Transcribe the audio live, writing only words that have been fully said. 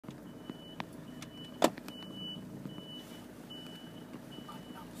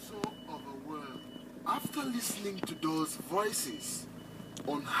After listening to those voices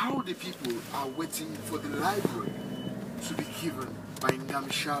on how the people are waiting for the library to be given by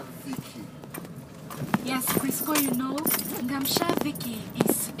Ngamsha Vicky. Yes, Crisco, you know, Ngamsha Vicky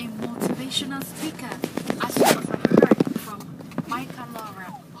is a motivational speaker, as you must have heard from Micah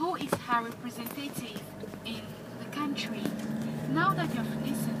Laura, who is her representative in the country. Now that you've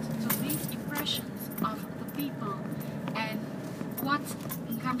listened to these impressions of the people and what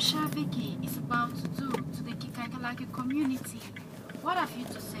Ngamsha Vicky is about to do to the Kikaikelaki community, what have you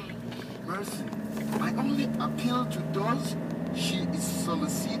to say? Mercy, I only appeal to those she is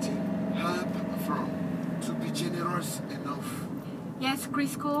soliciting help from to be generous enough. Yes,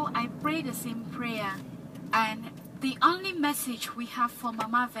 Crisco, I pray the same prayer. And the only message we have for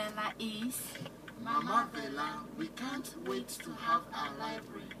Mama Verla is... Mama Verla, we can't wait to have our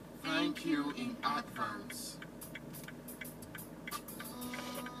library. Thank you in advance.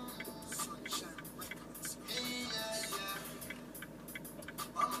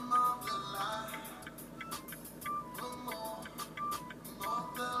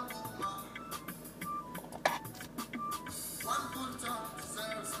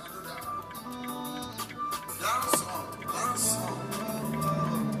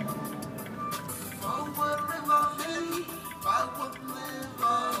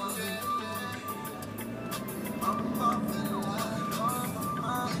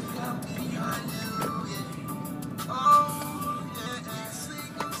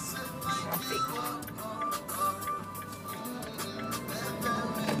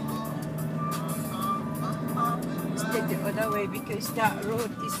 Take the other way because that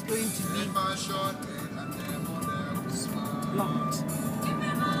road is going to be blocked.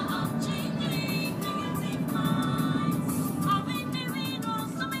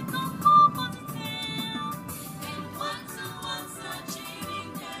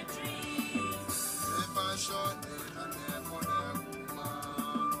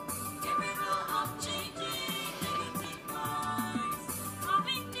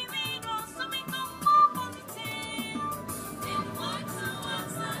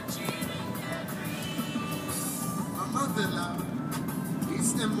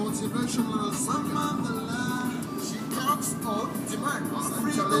 It's a motivational Mama Verla. She talks of demands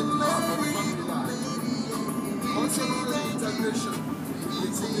and challenges of family life, cultural integration in the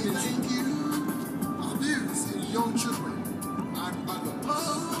community, abuse in young children and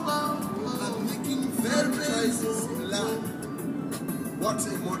adults, and making very choices in life. What a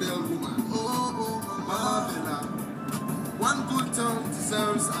model woman! Mama Verla. One good turn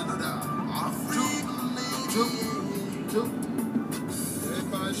deserves another.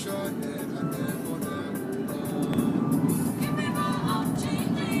 If I should, then I never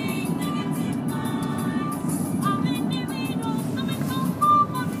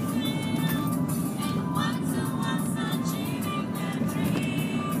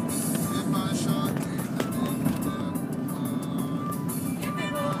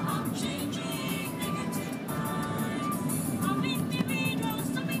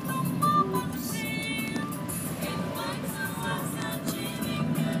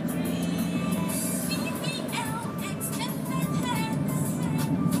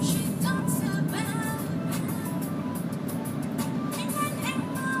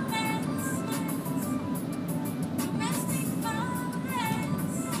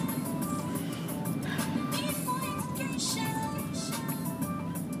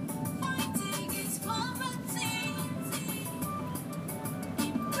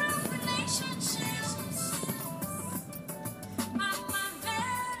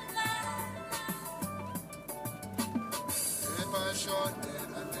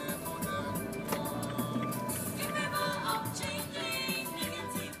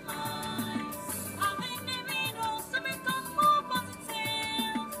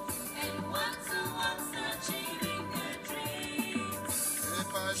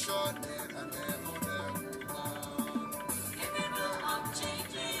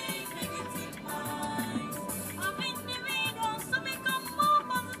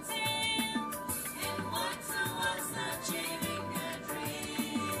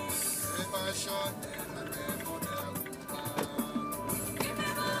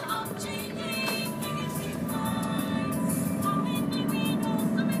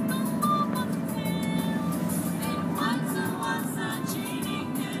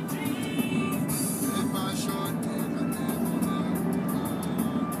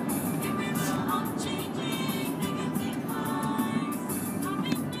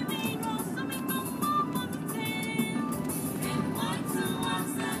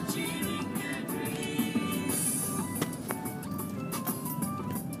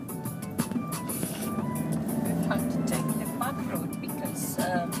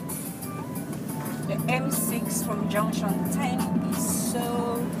junction 10 is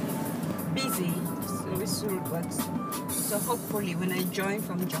so busy, but so hopefully when I join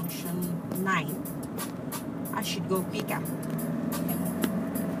from junction 9, I should go quicker.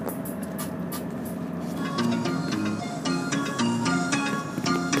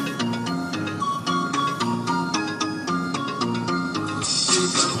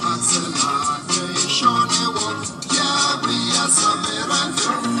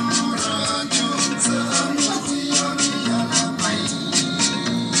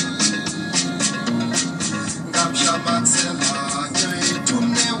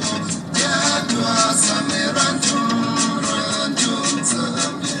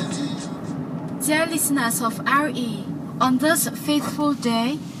 Dear listeners of RE, on this faithful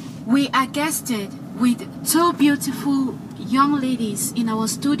day, we are guested with two beautiful young ladies in our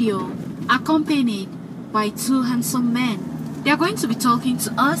studio, accompanied by two handsome men. They are going to be talking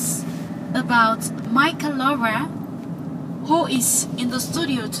to us about Michael Laura, who is in the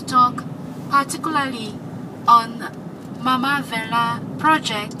studio to talk particularly on Mama Verla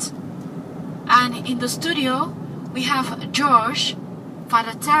project. And in the studio, we have George,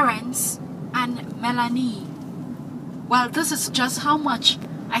 Father Terence, and Melanie. Well, this is just how much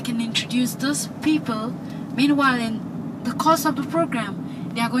I can introduce those people. Meanwhile, in the course of the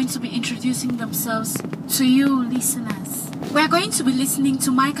program, they are going to be introducing themselves to you listeners. We are going to be listening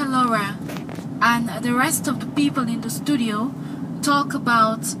to Michael Laura and the rest of the people in the studio talk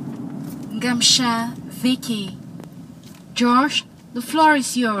about Ngamsha Vicky. George, the floor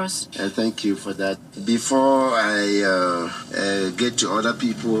is yours. Thank you for that. Before I get to other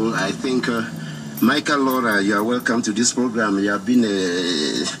people, I think Michael Laura, you are welcome to this program. You have been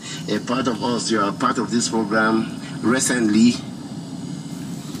a part of us. You are part of this program recently.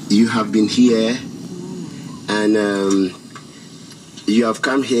 You have been here and you have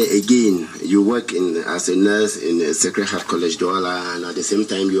come here again. You work as a nurse in Sacred Heart College, Douala, and at the same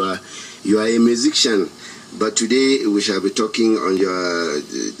time you are a musician. But today we shall be talking on your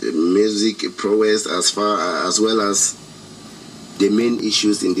music prowess as well as the main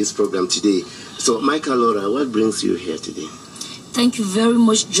issues in this program today. So, Michael Laura, what brings you here today? Thank you very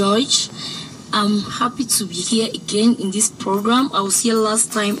much, George. I'm happy to be here again in this program. I was here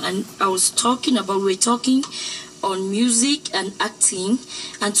last time and we were talking on music and acting,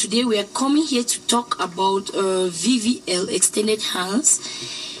 and today we are coming here to talk about VVL, Extended Hands.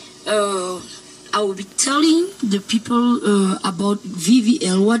 I will be telling the people about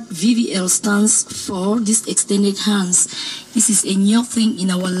VVL, what VVL stands for, this Extended Hands. This is a new thing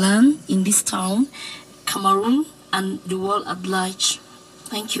in our land, in this town, Cameroon, and the world at large.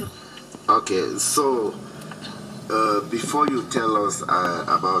 Thank you. Okay, so before you tell us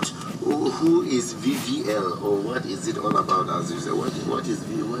about who is VVL, or what is it all about, as you say, what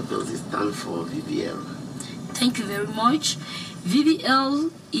does it stand for, VVL? Thank you very much.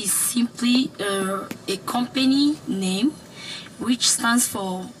 VVL is simply a company name which stands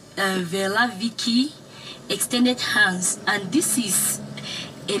for Verla Vicky Extended Hands, and this is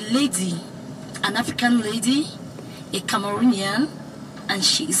a lady, an African lady, a Cameroonian, and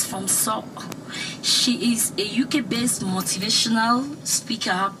she is from Seoul. She is a UK-based motivational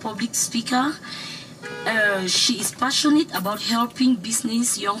speaker, public speaker. She is passionate about helping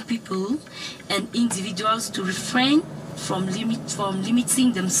business, young people, and individuals to refrain from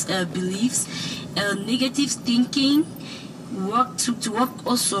limiting them beliefs, negative thinking, to work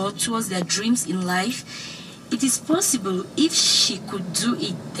also towards their dreams in life. It is possible. If she could do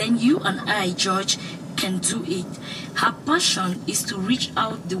it, then you and I, George, can do it. Her passion is to reach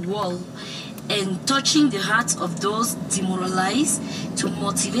out the world and touching the hearts of those demoralized, to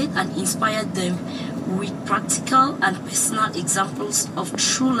motivate and inspire them with practical and personal examples of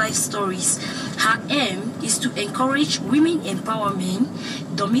true life stories. Her aim is to encourage women empowerment,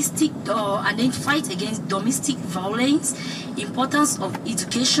 and then fight against domestic violence, importance of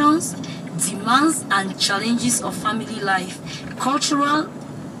education, demands and challenges of family life, cultural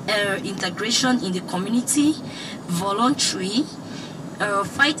integration in the community, voluntary,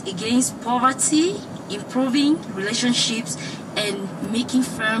 fight against poverty, improving relationships, and making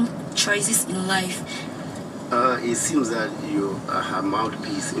firm choices in life. It seems that you are her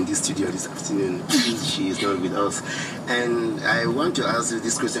mouthpiece in the studio this afternoon. She is not with us. And I want to ask you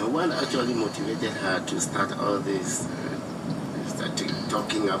this question. What actually motivated her to start all this,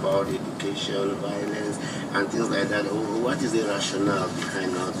 talking about education, violence, and things like that? What is the rationale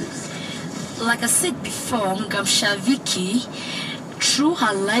behind all this? Like I said before, Ngamsha Vicky, through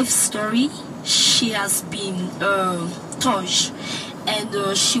her life story, she has been touched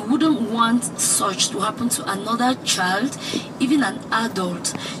and she wouldn't want such to happen to another child, even an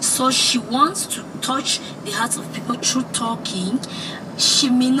adult. So she wants to touch the hearts of people through talking. She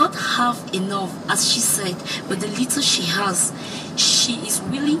may not have enough, as she said, but the little she has, she is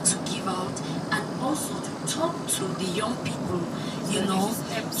willing to give out, and also to talk to the young people, you know,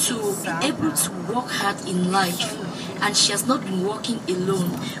 to be able to work hard in life. And she has not been working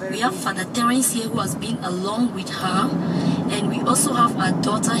alone. We have Father Terence here who has been along with her, and we also have our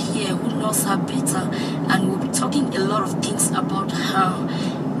daughter here who knows her better, and we'll be talking a lot of things about her.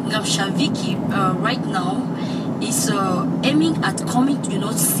 Ngamshaviki right now is aiming at coming, you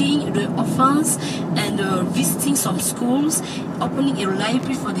know, seeing the orphans and visiting some schools, opening a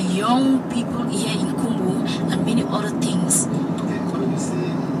library for the young people here in Kumbu, and many other things. Okay, when you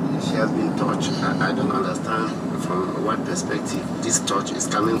say she has been touched, I don't understand from what perspective this touch is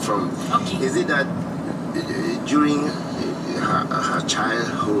coming from. Okay. Is it that during her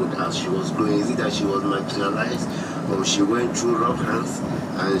childhood, as she was growing, is it that she was marginalized, or she went through rough hands,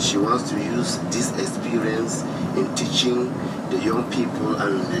 and she wants to use this experience in teaching the young people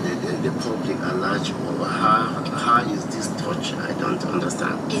and the public at large? Or how is this touch? I don't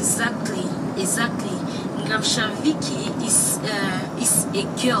understand. Exactly. Ngamshaviki is a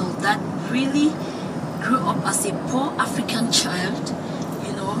girl that really grew up as a poor African child.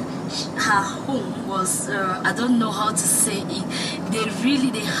 You know, her home was I don't know how to say it.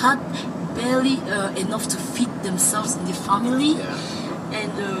 They had barely enough to feed themselves in the family,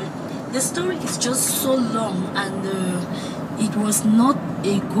 and the story is just so long, and it was not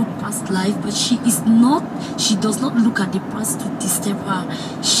a good past life, but she does not look at the past to disturb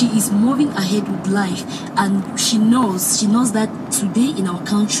her. She is moving ahead with life, and she knows that today in our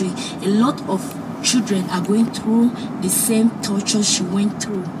country a lot of children are going through the same torture she went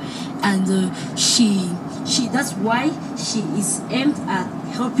through, and that's why she is aimed at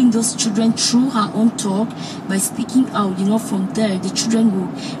helping those children through her own talk by speaking out. You know, from there the children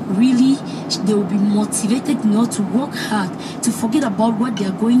will be motivated, you know, to work hard, to forget about what they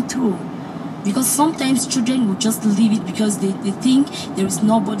are going through. Because sometimes children will just leave it because they think there is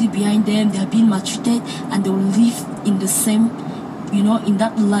nobody behind them, they are being maltreated, and they will live in the same, you know, in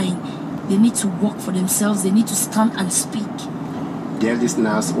that line. They need to work for themselves, they need to stand and speak. Dear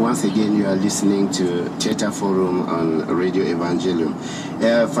listeners, once again you are listening to Theatre Forum on Radio Evangelium.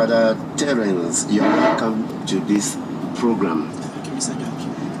 Father Terence, you are welcome to this program. Thank you, Mr. Jack.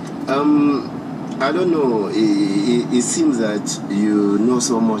 I don't know, it seems that you know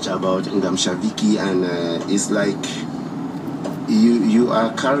so much about Ngamshaviki, and it's like you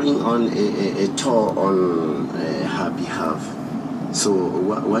are carrying on a tour on her behalf. So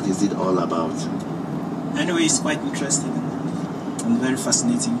what is it all about? Anyway, it's quite interesting and very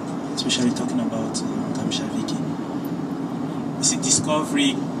fascinating, especially talking about Ngamshaviki. It's a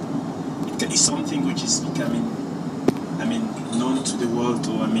discovery. It is something which is becoming, known to the world,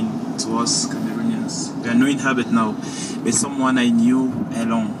 or to us Cameroonians. We are knowing her but now, but someone I knew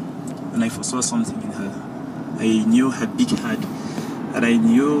along, when I foresaw something in her. I knew her big heart, and I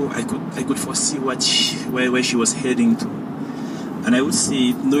knew I could foresee where she was heading to. And I would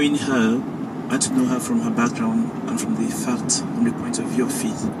say, knowing her, I had to know her from her background and from the point of view of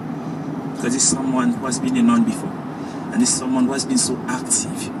faith. Because it's someone who has been a nun before, and it's someone who has been so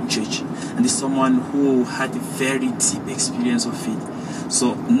active in church, and it's someone who had a very deep experience of faith.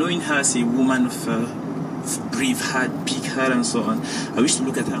 So knowing her as a woman of brave heart, big heart, and so on, I wish to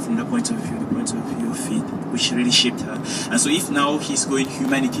look at her from that point of view, the point of view of faith, which really shaped her. And so if now he's going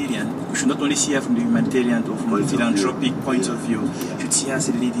humanitarian, we should not only see her from the humanitarian or from the philanthropic point of view, we should see her as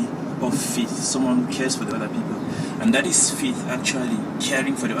a lady of faith, someone who cares for the other people. And that is faith, actually,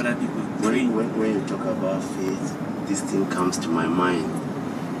 caring for the other people. When you talk about faith, this thing comes to my mind.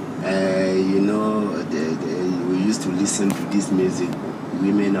 We used to listen to this music,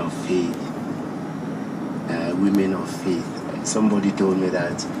 Women of Faith. Women of Faith. Somebody told me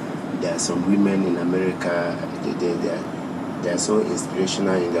that there are some women in America, they are so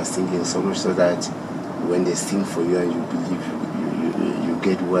inspirational in their singing, so much so that when they sing for you and you believe, you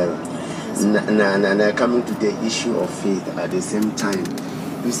get well. Now coming to the issue of faith at the same time,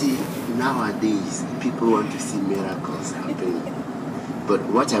 you see, nowadays people want to see miracles happening. But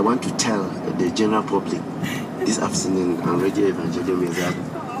what I want to tell the general public this afternoon on Radio Evangelium is that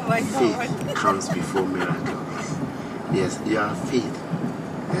faith comes before miracles. Yes, your faith.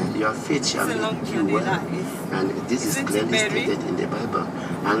 Your faith shall make you well. And this is clearly stated in the Bible.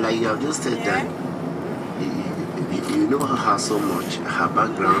 And like you have just said that, you know her so much, her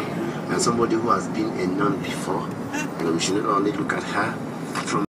background, and somebody who has been a nun before. And we should not only look at her,